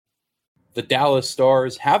The Dallas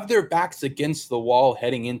Stars have their backs against the wall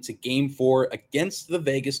heading into Game 4 against the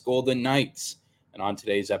Vegas Golden Knights. And on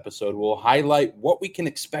today's episode, we'll highlight what we can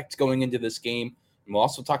expect going into this game. And we'll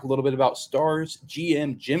also talk a little bit about Stars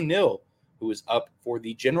GM Jim Nill, who is up for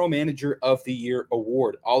the General Manager of the Year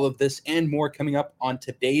award. All of this and more coming up on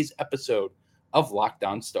today's episode of Locked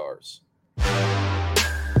On Stars.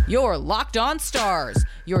 Your Locked On Stars,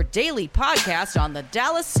 your daily podcast on the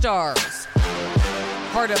Dallas Stars.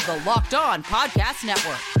 Part of the Locked On Podcast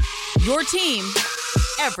Network, your team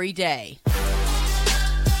every day.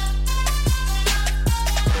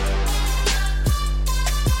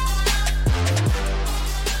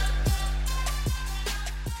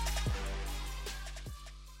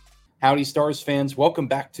 Howdy, Stars fans. Welcome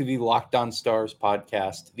back to the Locked On Stars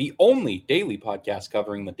podcast, the only daily podcast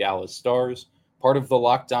covering the Dallas Stars, part of the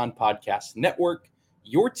Locked On Podcast Network,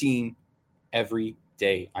 your team every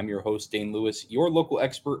day. I'm your host, Dane Lewis, your local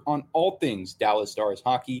expert on all things Dallas Stars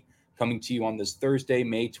hockey, coming to you on this Thursday,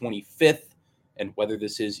 May 25th. And whether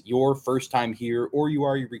this is your first time here or you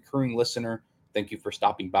are a recurring listener, thank you for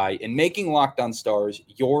stopping by and making Locked On Stars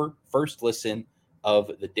your first listen of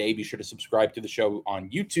the day. Be sure to subscribe to the show on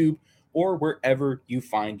YouTube or wherever you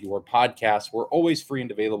find your podcasts. We're always free and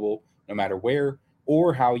available, no matter where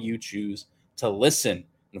or how you choose to listen.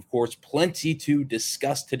 And of course, plenty to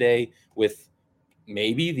discuss today with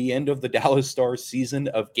maybe the end of the Dallas Stars season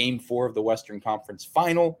of Game 4 of the Western Conference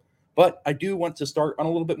Final. But I do want to start on a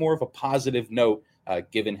little bit more of a positive note,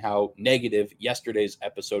 given how negative yesterday's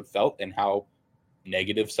episode felt and how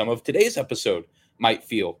negative some of today's episode might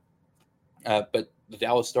feel. But the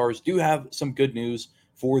Dallas Stars do have some good news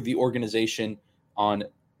for the organization. On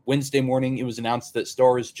Wednesday morning, it was announced that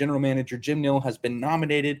Stars General Manager Jim Nill has been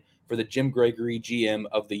nominated for the Jim Gregory GM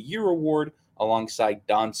of the Year award, alongside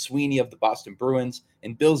Don Sweeney of the Boston Bruins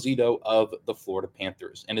and Bill Zito of the Florida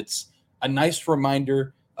Panthers. And it's a nice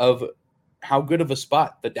reminder of how good of a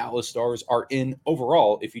spot the Dallas Stars are in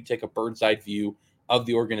overall if you take a bird's eye view of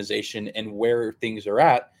the organization and where things are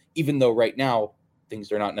at, even though right now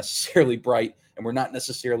things are not necessarily bright and we're not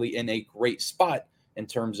necessarily in a great spot in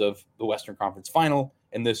terms of the Western Conference Final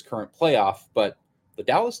and this current playoff. But the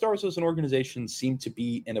Dallas Stars as an organization seem to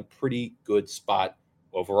be in a pretty good spot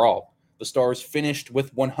overall. The Stars finished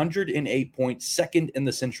with 108 points, second in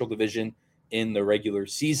the Central Division in the regular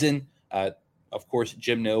season. Of course,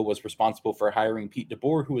 Jim Nill was responsible for hiring Pete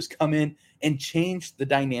DeBoer, who has come in and changed the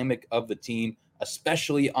dynamic of the team,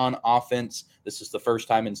 especially on offense. This is the first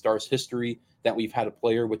time in Stars history that we've had a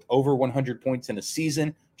player with over 100 points in a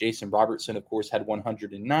season. Jason Robertson, of course, had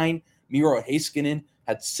 109. Miro Heiskanen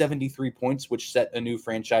had 73 points, which set a new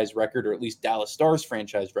franchise record, or at least Dallas Stars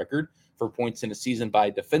franchise record, for points in a season by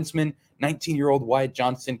a defenseman. 19-year-old Wyatt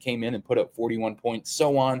Johnston came in and put up 41 points,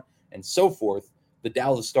 so on and so forth. The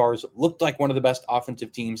Dallas Stars looked like one of the best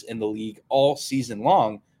offensive teams in the league all season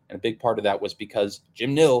long, and a big part of that was because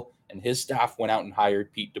Jim Nill and his staff went out and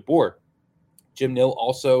hired Pete DeBoer. Jim Nill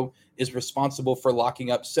also is responsible for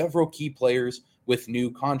locking up several key players with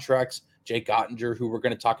new contracts. Jake Oettinger, who we're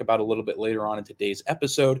going to talk about a little bit later on in today's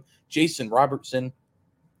episode, Jason Robertson,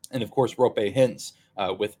 and of course, Roope Hintz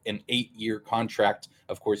with an 8-year contract.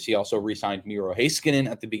 Of course, he also re-signed Miro Heiskanen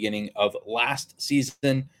at the beginning of last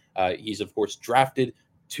season. He's, of course, drafted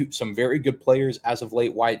some very good players as of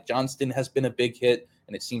late. Wyatt Johnston has been a big hit,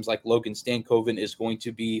 and it seems like Logan Stankoven is going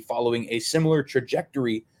to be following a similar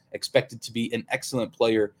trajectory, expected to be an excellent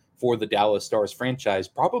player for the Dallas Stars franchise,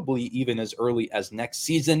 probably even as early as next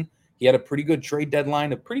season. He had a pretty good trade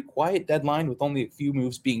deadline, a pretty quiet deadline with only a few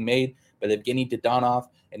moves being made, but Evgeny Dadonov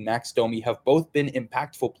and Max Domi have both been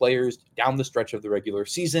impactful players down the stretch of the regular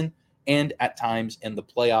season and at times in the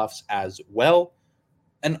playoffs as well.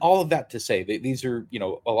 And all of that to say that these are,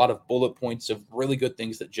 a lot of bullet points of really good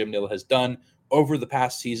things that Jim Nill has done over the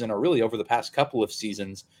past season, or really over the past couple of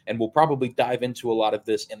seasons. And we'll probably dive into a lot of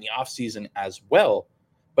this in the offseason as well.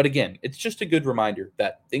 But again, it's just a good reminder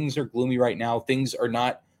that things are gloomy right now. Things are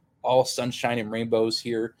not all sunshine and rainbows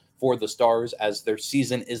here for the Stars, as their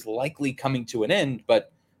season is likely coming to an end.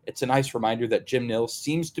 But it's a nice reminder that Jim Nill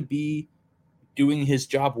seems to be doing his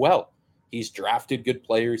job well. He's drafted good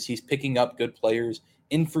players. He's picking up good players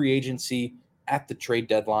in free agency at the trade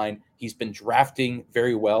deadline. He's been drafting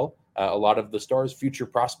very well. A lot of the Stars' future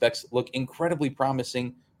prospects look incredibly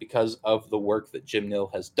promising because of the work that Jim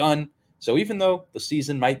Nill has done. So even though the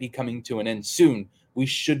season might be coming to an end soon, we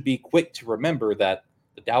should be quick to remember that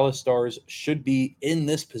the Dallas Stars should be in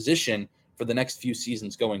this position for the next few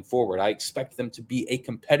seasons going forward. I expect them to be a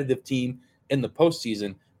competitive team in the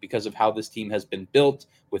postseason because of how this team has been built,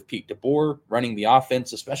 with Pete DeBoer running the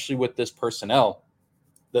offense, especially with this personnel.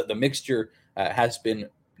 The mixture has been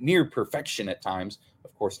near perfection at times.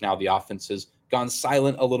 Of course, now the offense has gone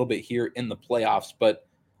silent a little bit here in the playoffs, but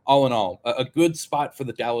all in all, a good spot for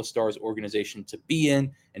the Dallas Stars organization to be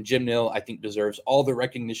in. And Jim Nill, I think, deserves all the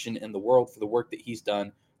recognition in the world for the work that he's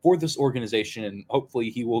done for this organization. And hopefully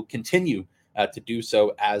he will continue to do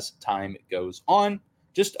so as time goes on.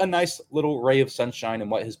 Just a nice little ray of sunshine in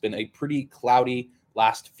what has been a pretty cloudy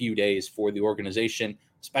last few days for the organization,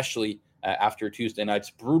 especially after Tuesday night's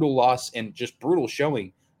brutal loss and just brutal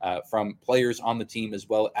showing from players on the team as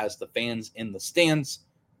well as the fans in the stands.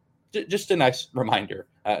 Just a nice reminder,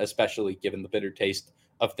 especially given the bitter taste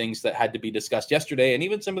of things that had to be discussed yesterday and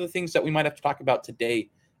even some of the things that we might have to talk about today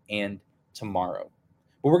and tomorrow.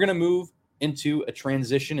 But we're going to move into a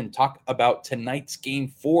transition and talk about tonight's Game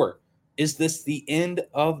 4. Is this the end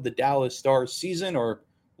of the Dallas Stars season, or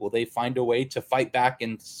will they find a way to fight back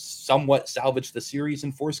and somewhat salvage the series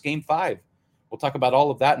and force Game 5? We'll talk about all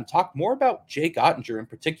of that and talk more about Jake Oettinger in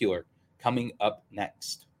particular coming up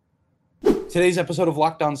next. Today's episode of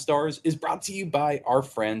Locked On Stars is brought to you by our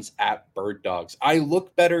friends at Bird Dogs. I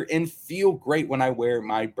look better and feel great when I wear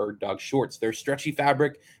my Bird Dog shorts. Their stretchy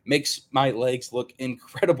fabric makes my legs look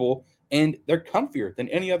incredible, and they're comfier than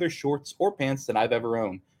any other shorts or pants that I've ever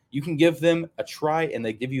owned. You can give them a try, and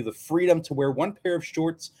they give you the freedom to wear one pair of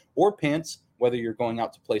shorts or pants, whether you're going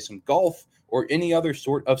out to play some golf or any other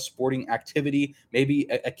sort of sporting activity, maybe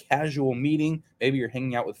a casual meeting, maybe you're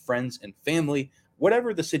hanging out with friends and family.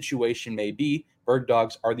 Whatever the situation may be, Bird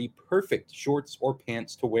Dogs are the perfect shorts or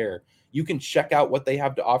pants to wear. You can check out what they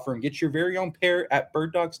have to offer and get your very own pair at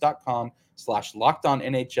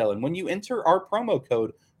birddogs.com/LockedOnNHL. And when you enter our promo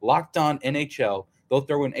code LockedOnNHL, they'll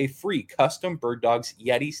throw in a free custom Bird Dogs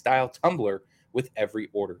Yeti-style tumbler with every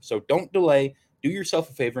order. So don't delay. Do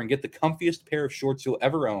yourself a favor and get the comfiest pair of shorts you'll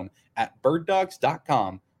ever own at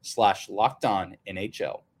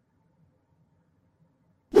birddogs.com/LockedOnNHL.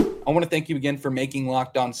 I want to thank you again for making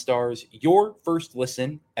Locked On Stars your first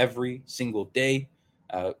listen every single day.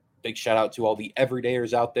 Big shout out to all the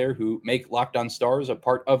everydayers out there who make Locked On Stars a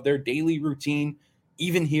part of their daily routine,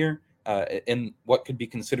 even here in what could be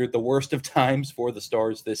considered the worst of times for the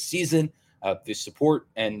Stars this season. The support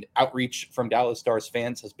and outreach from Dallas Stars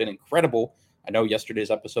fans has been incredible. I know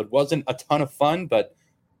yesterday's episode wasn't a ton of fun, but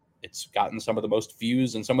it's gotten some of the most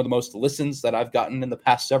views and some of the most listens that I've gotten in the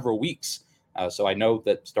past several weeks. So I know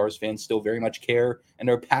that Stars fans still very much care and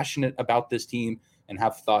are passionate about this team and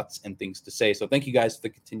have thoughts and things to say. So thank you guys for the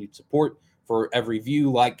continued support, for every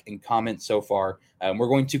view, like, and comment so far. We're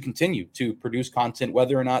going to continue to produce content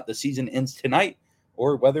whether or not the season ends tonight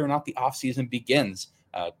or whether or not the offseason begins.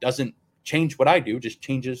 Doesn't change what I do, just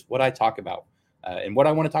changes what I talk about. And what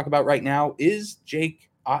I want to talk about right now is Jake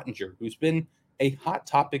Oettinger, who's been a hot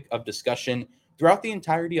topic of discussion throughout the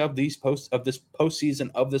entirety of this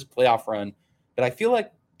postseason, of this playoff run. But I feel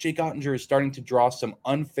like Jake Oettinger is starting to draw some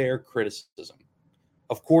unfair criticism.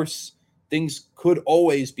 Of course, things could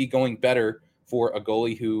always be going better for a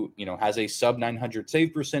goalie who, has a sub 900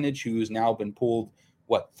 save percentage, who's now been pulled,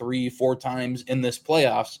 3-4 times in this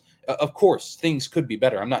playoffs. Of course, things could be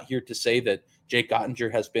better. I'm not here to say that Jake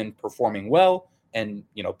Oettinger has been performing well and,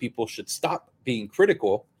 people should stop being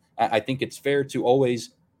critical. I think it's fair to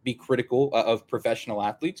always be critical of professional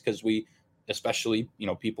athletes because we, especially,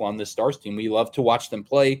 people on this Stars team, we love to watch them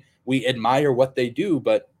play. We admire what they do,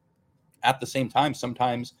 but at the same time,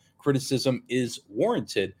 sometimes criticism is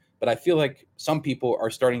warranted. But I feel like some people are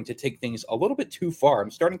starting to take things a little bit too far.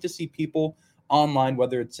 I'm starting to see people online,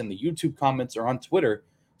 whether it's in the YouTube comments or on Twitter,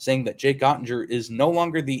 saying that Jake Oettinger is no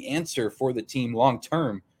longer the answer for the team long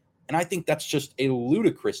term. And I think that's just a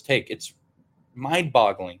ludicrous take. It's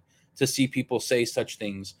mind-boggling to see people say such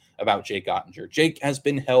things about Jake Oettinger. Jake has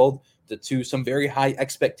been held to some very high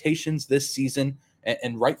expectations this season,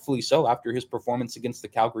 and rightfully so after his performance against the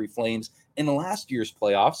Calgary Flames in last year's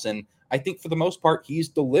playoffs. And I think for the most part, he's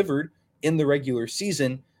delivered in the regular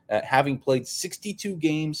season, having played 62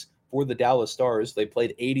 games for the Dallas Stars. They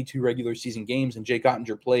played 82 regular season games, and Jake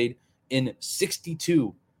Oettinger played in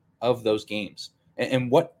 62 of those games.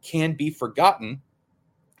 And what can be forgotten,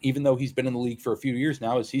 even though he's been in the league for a few years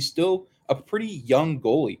now, is he's still a pretty young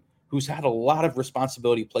goalie who's had a lot of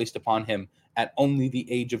responsibility placed upon him at only the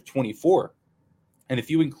age of 24. And if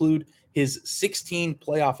you include his 16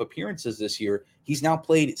 playoff appearances this year, he's now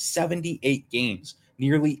played 78 games,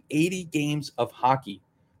 nearly 80 games of hockey.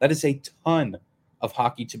 That is a ton of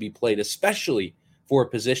hockey to be played, especially for a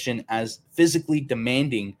position as physically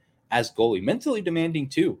demanding as goalie, mentally demanding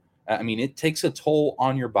too. It takes a toll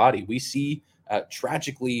on your body. We see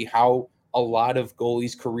tragically how a lot of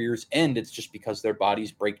goalies' careers end. It's just because their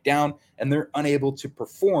bodies break down and they're unable to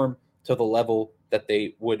perform to the level that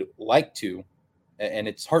they would like to. And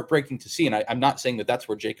it's heartbreaking to see. And I'm not saying that that's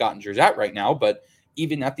where Jake Ottinger's at right now, but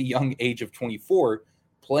even at the young age of 24,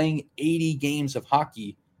 playing 80 games of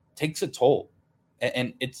hockey takes a toll.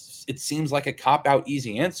 And it seems like a cop-out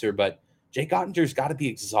easy answer, but Jake Ottinger's got to be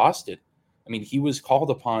exhausted. I mean, he was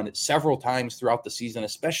called upon several times throughout the season,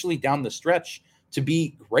 especially down the stretch, to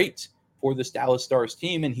be great for this Dallas Stars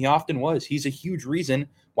team, and he often was. He's a huge reason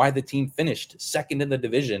why the team finished second in the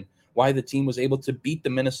division, why the team was able to beat the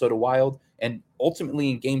Minnesota Wild, and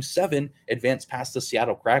ultimately in Game 7 advance past the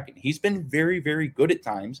Seattle Kraken. He's been very, very good at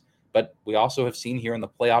times, but we also have seen here in the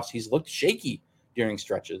playoffs he's looked shaky during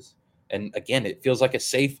stretches. And again, it feels like a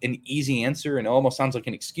safe and easy answer, and it almost sounds like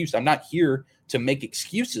an excuse. I'm not here to make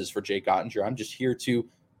excuses for Jake Ottinger. I'm just here to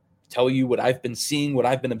tell you what I've been seeing, what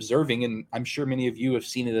I've been observing, and I'm sure many of you have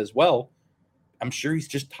seen it as well. I'm sure he's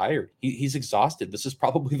just tired. He's exhausted. This is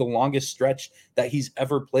probably the longest stretch that he's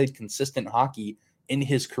ever played consistent hockey in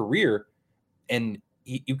his career. And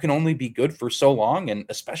you can only be good for so long. And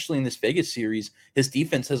especially in this Vegas series, his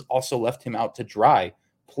defense has also left him out to dry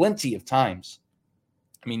plenty of times.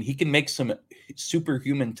 I mean, he can make some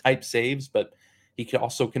superhuman type saves, but he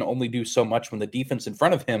can only do so much when the defense in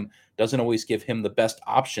front of him doesn't always give him the best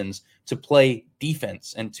options to play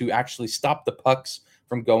defense and to actually stop the pucks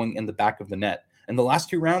from going in the back of the net. And the last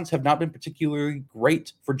 2 rounds have not been particularly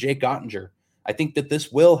great for Jake Ottinger. I think that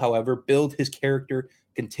this will, however, build his character,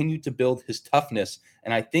 continue to build his toughness.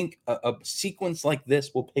 And I think a sequence like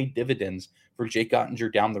this will pay dividends for Jake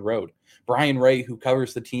Ottinger down the road. Brian Ray, who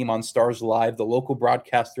covers the team on Stars Live, the local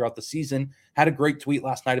broadcast throughout the season, had a great tweet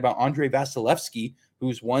last night about Andrei Vasilevsky,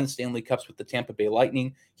 who's won Stanley Cups with the Tampa Bay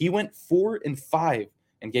Lightning. He went 4-5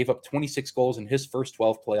 and gave up 26 goals in his first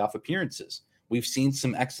 12 playoff appearances. We've seen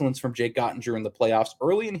some excellence from Jake Ottinger in the playoffs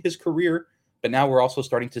early in his career, but now we're also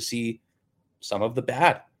starting to see some of the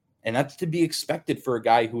bad. And that's to be expected for a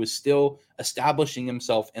guy who is still establishing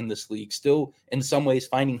himself in this league, still in some ways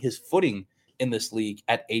finding his footing in this league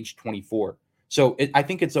at age 24. So I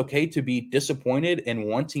think it's okay to be disappointed and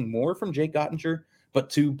wanting more from Jake Ottinger, but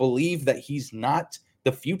to believe that he's not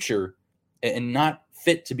the future and not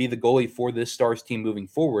fit to be the goalie for this Stars team moving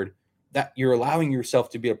forward, that you're allowing yourself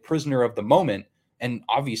to be a prisoner of the moment. And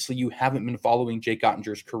obviously you haven't been following Jake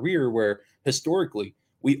Ottinger's career, where historically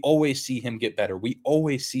we always see him get better. We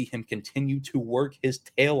always see him continue to work his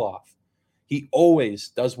tail off. He always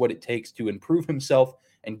does what it takes to improve himself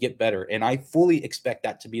and get better. And I fully expect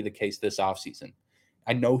that to be the case this offseason.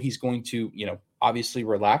 I know he's going to, obviously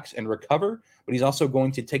relax and recover, but he's also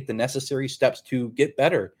going to take the necessary steps to get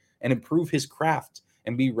better and improve his craft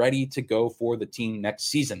and be ready to go for the team next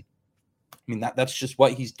season. I mean, that's just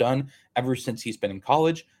what he's done ever since he's been in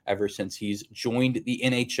college, ever since he's joined the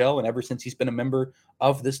NHL, and ever since he's been a member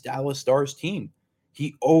of this Dallas Stars team.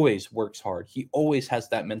 He always works hard. He always has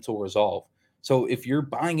that mental resolve. So if you're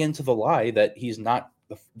buying into the lie that he's not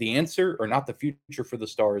the answer or not the future for the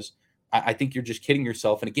Stars, I think you're just kidding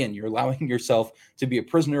yourself. And again, you're allowing yourself to be a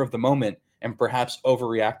prisoner of the moment and perhaps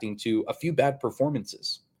overreacting to a few bad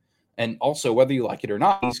performances. And also, whether you like it or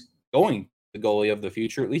not, he's going the goalie of the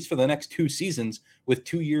future, at least for the next 2 seasons, with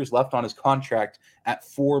 2 years left on his contract at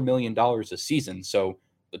 $4 million a season. So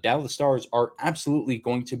the Dallas Stars are absolutely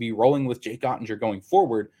going to be rolling with Jake Ottinger going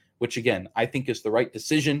forward, which again, I think is the right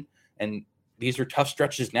decision. And these are tough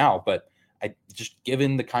stretches now, but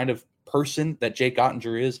given the kind of person that Jake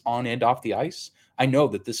Ottinger is on and off the ice, I know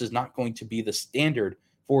that this is not going to be the standard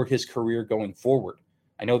for his career going forward.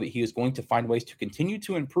 I know that he is going to find ways to continue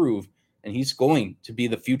to improve, and he's going to be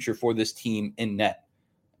the future for this team in net.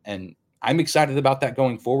 And I'm excited about that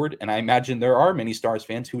going forward, and I imagine there are many Stars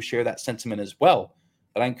fans who share that sentiment as well.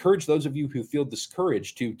 But I encourage those of you who feel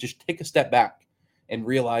discouraged to just take a step back and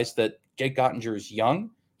realize that Jake Ottinger is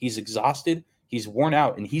young, he's exhausted, he's worn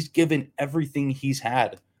out, and he's given everything he's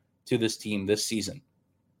had to this team this season.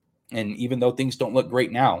 And even though things don't look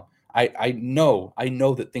great now, I know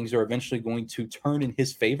that things are eventually going to turn in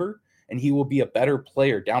his favor, and he will be a better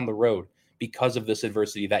player down the road because of this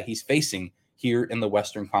adversity that he's facing here in the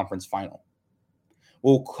Western Conference Final.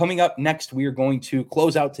 Well, coming up next, we are going to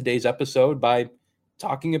close out today's episode by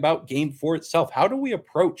talking about Game 4 itself. How do we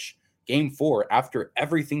approach Game 4 after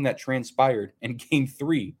everything that transpired in Game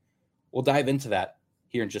 3? We'll dive into that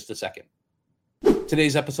here in just a second.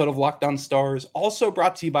 Today's episode of Locked On Stars also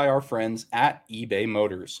brought to you by our friends at eBay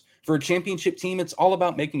Motors. For a championship team, it's all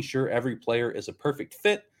about making sure every player is a perfect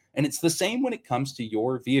fit, and it's the same when it comes to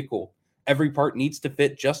your vehicle. Every part needs to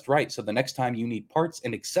fit just right, so the next time you need parts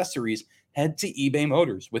and accessories, head to eBay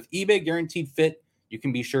Motors. With eBay Guaranteed Fit, you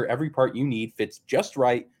can be sure every part you need fits just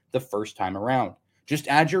right the first time around. Just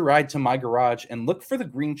add your ride to My Garage and look for the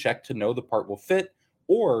green check to know the part will fit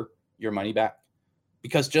or your money back.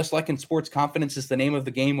 Because just like in sports, confidence is the name of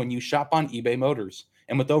the game when you shop on eBay Motors.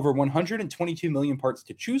 And with over 122 million parts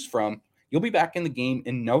to choose from, you'll be back in the game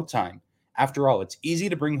in no time. After all, it's easy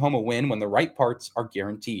to bring home a win when the right parts are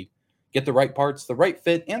guaranteed. Get the right parts, the right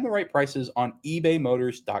fit, and the right prices on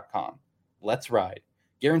ebaymotors.com. Let's ride.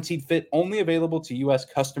 Guaranteed fit only available to U.S.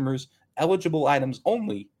 customers. Eligible items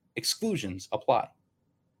only. Exclusions apply.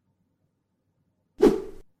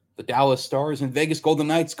 The Dallas Stars and Vegas Golden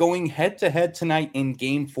Knights going head-to-head tonight in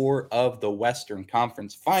Game 4 of the Western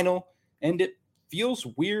Conference Final, and it feels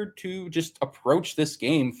weird to just approach this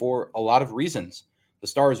game for a lot of reasons. The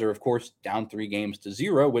Stars are, of course, down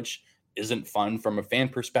 3-0, which isn't fun from a fan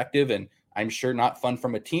perspective, and I'm sure not fun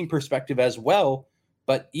from a team perspective as well.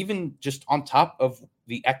 But even just on top of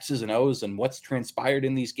the X's and O's and what's transpired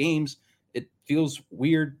in these games, it feels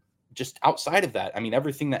weird just outside of that. I mean,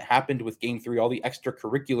 everything that happened with Game 3, all the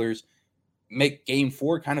extracurriculars, make Game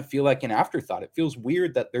 4 kind of feel like an afterthought. It feels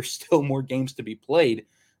weird that there's still more games to be played,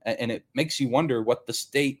 and it makes you wonder what the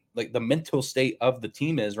state, like the mental state of the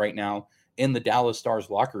team is right now in the Dallas Stars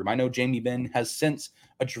locker room. I know Jamie Benn has since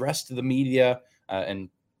addressed the media and,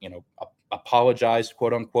 apologized,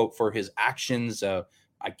 quote unquote, for his actions.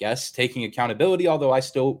 I guess taking accountability, although I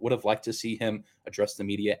still would have liked to see him address the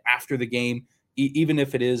media after the game, even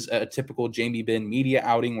if it is a typical Jamie Benn media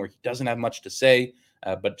outing where he doesn't have much to say,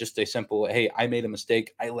 but just a simple, hey, I made a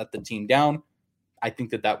mistake, I let the team down. I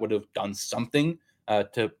think that would have done something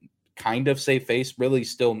to kind of save face. Really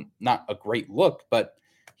still not a great look, but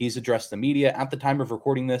he's addressed the media. At the time of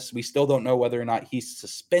recording this, we still don't know whether or not he's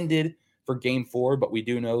suspended for Game 4, but we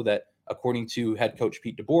do know that according to head coach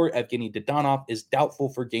Pete DeBoer, Evgeny Dodonov is doubtful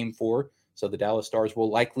for Game 4, so the Dallas Stars will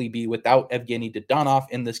likely be without Evgeny Dodonov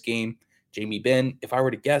in this game. Jamie Benn, if I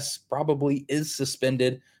were to guess, probably is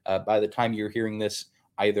suspended by the time you're hearing this,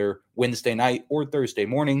 either Wednesday night or Thursday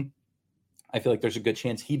morning. I feel like there's a good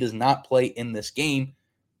chance he does not play in this game.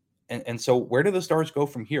 And so where do the Stars go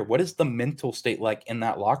from here? What is the mental state like in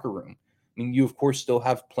that locker room? I mean, you, of course, still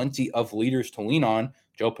have plenty of leaders to lean on.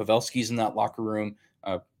 Joe Pavelski's in that locker room.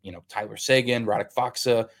 Tyler Seguin, Radek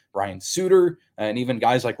Faksa, Ryan Suter, and even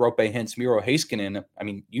guys like Roope Hintz, Miro Heiskanen. I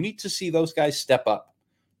mean, you need to see those guys step up.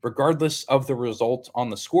 Regardless of the result on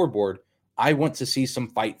the scoreboard, I want to see some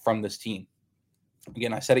fight from this team.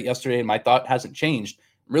 Again, I said it yesterday, and my thought hasn't changed.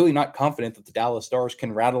 I'm really not confident that the Dallas Stars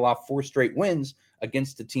can rattle off 4 straight wins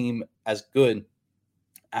against a team as good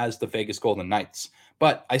as the Vegas Golden Knights.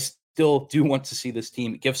 But I still do want to see this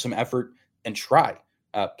team give some effort and try.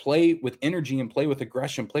 Play with energy and play with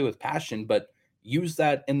aggression, play with passion, but use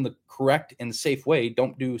that in the correct and safe way.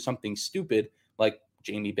 Don't do something stupid like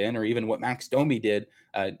Jamie Benn or even what Max Domi did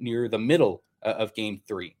near the middle of Game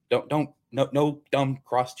 3. No dumb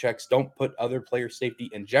cross checks. Don't put other player safety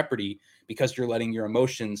in jeopardy because you're letting your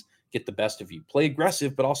emotions get the best of you. Play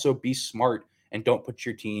aggressive, but also be smart and don't put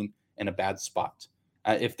your team in a bad spot.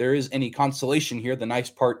 If there is any consolation here, the nice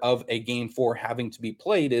part of a Game 4 having to be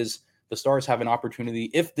played is the Stars have an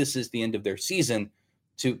opportunity, if this is the end of their season,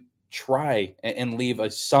 to try and leave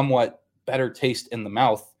a somewhat better taste in the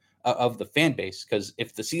mouth of the fan base. Because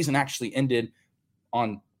if the season actually ended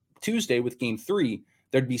on Tuesday with Game 3,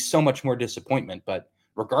 there'd be so much more disappointment. But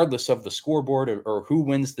regardless of the scoreboard or who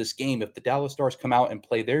wins this game, if the Dallas Stars come out and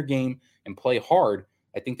play their game and play hard,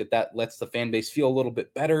 I think that lets the fan base feel a little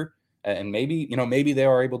bit better. And maybe they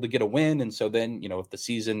are able to get a win. And so then, if the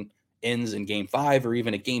season ends in Game 5 or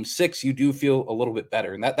even a Game 6, you do feel a little bit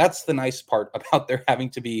better. And that's the nice part about there having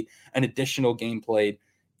to be an additional game played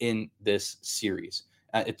in this series.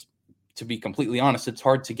 It's, to be completely honest, it's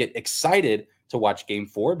hard to get excited to watch Game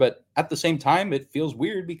 4, but at the same time, it feels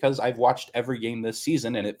weird because I've watched every game this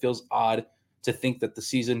season, and it feels odd to think that the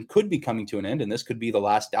season could be coming to an end, and this could be the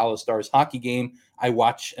last Dallas Stars hockey game I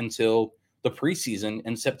watch until the preseason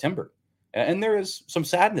in September. And there is some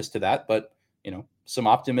sadness to that, but some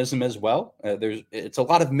optimism as well. It's a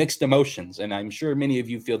lot of mixed emotions, and I'm sure many of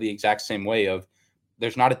you feel the exact same way. Of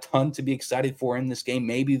there's not a ton to be excited for in this game.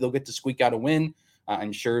 Maybe they'll get to squeak out a win.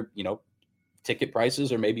 I'm sure ticket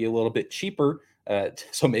prices are maybe a little bit cheaper,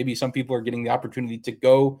 so maybe some people are getting the opportunity to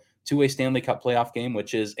go to a Stanley Cup playoff game,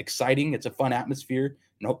 which is exciting. It's a fun atmosphere,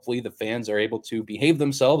 and hopefully the fans are able to behave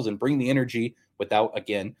themselves and bring the energy without,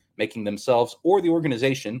 again, making themselves or the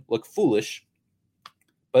organization look foolish.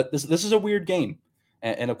 But this is a weird game.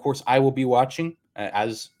 And of course, I will be watching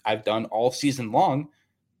as I've done all season long,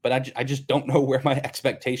 but I just don't know where my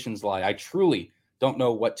expectations lie. I truly don't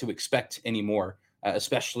know what to expect anymore,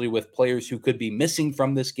 especially with players who could be missing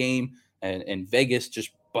from this game and Vegas just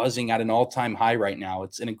buzzing at an all-time high right now.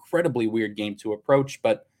 It's an incredibly weird game to approach,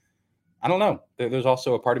 but I don't know. There's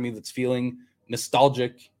also a part of me that's feeling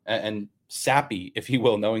nostalgic and sappy, if you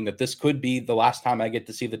will, knowing that this could be the last time I get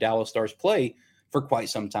to see the Dallas Stars play for quite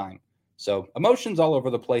some time. So emotions all over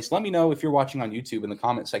the place. Let me know if you're watching on YouTube in the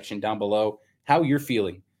comment section down below how you're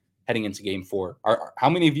feeling heading into Game 4. How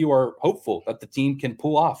many of you are hopeful that the team can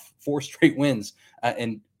pull off 4 straight wins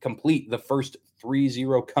and complete the first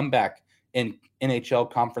 3-0 comeback in NHL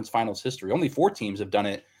Conference Finals history? Only 4 teams have done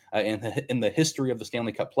it in the history of the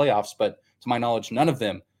Stanley Cup playoffs, but to my knowledge, none of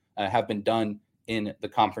them have been done in the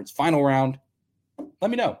conference final round.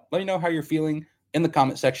 Let me know. Let me know how you're feeling in the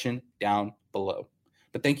comment section down below.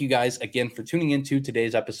 But thank you guys again for tuning into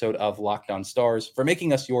today's episode of Locked On Stars, for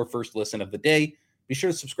making us your first listen of the day. Be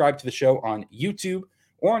sure to subscribe to the show on YouTube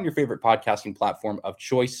or on your favorite podcasting platform of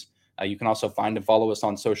choice. You can also find and follow us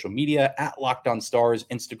on social media at Locked On Stars,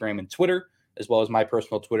 Instagram and Twitter, as well as my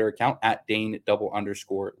personal Twitter account at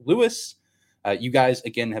Dane_Lewis. You guys,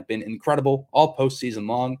 again, have been incredible all postseason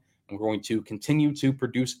long, and we're going to continue to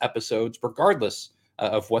produce episodes regardless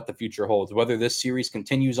of what the future holds, whether this series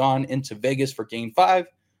continues on into Vegas for Game 5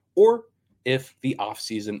 or if the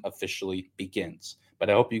offseason officially begins. But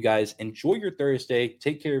I hope you guys enjoy your Thursday.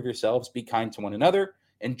 Take care of yourselves. Be kind to one another.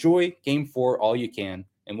 Enjoy Game 4 all you can.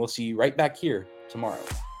 And we'll see you right back here tomorrow.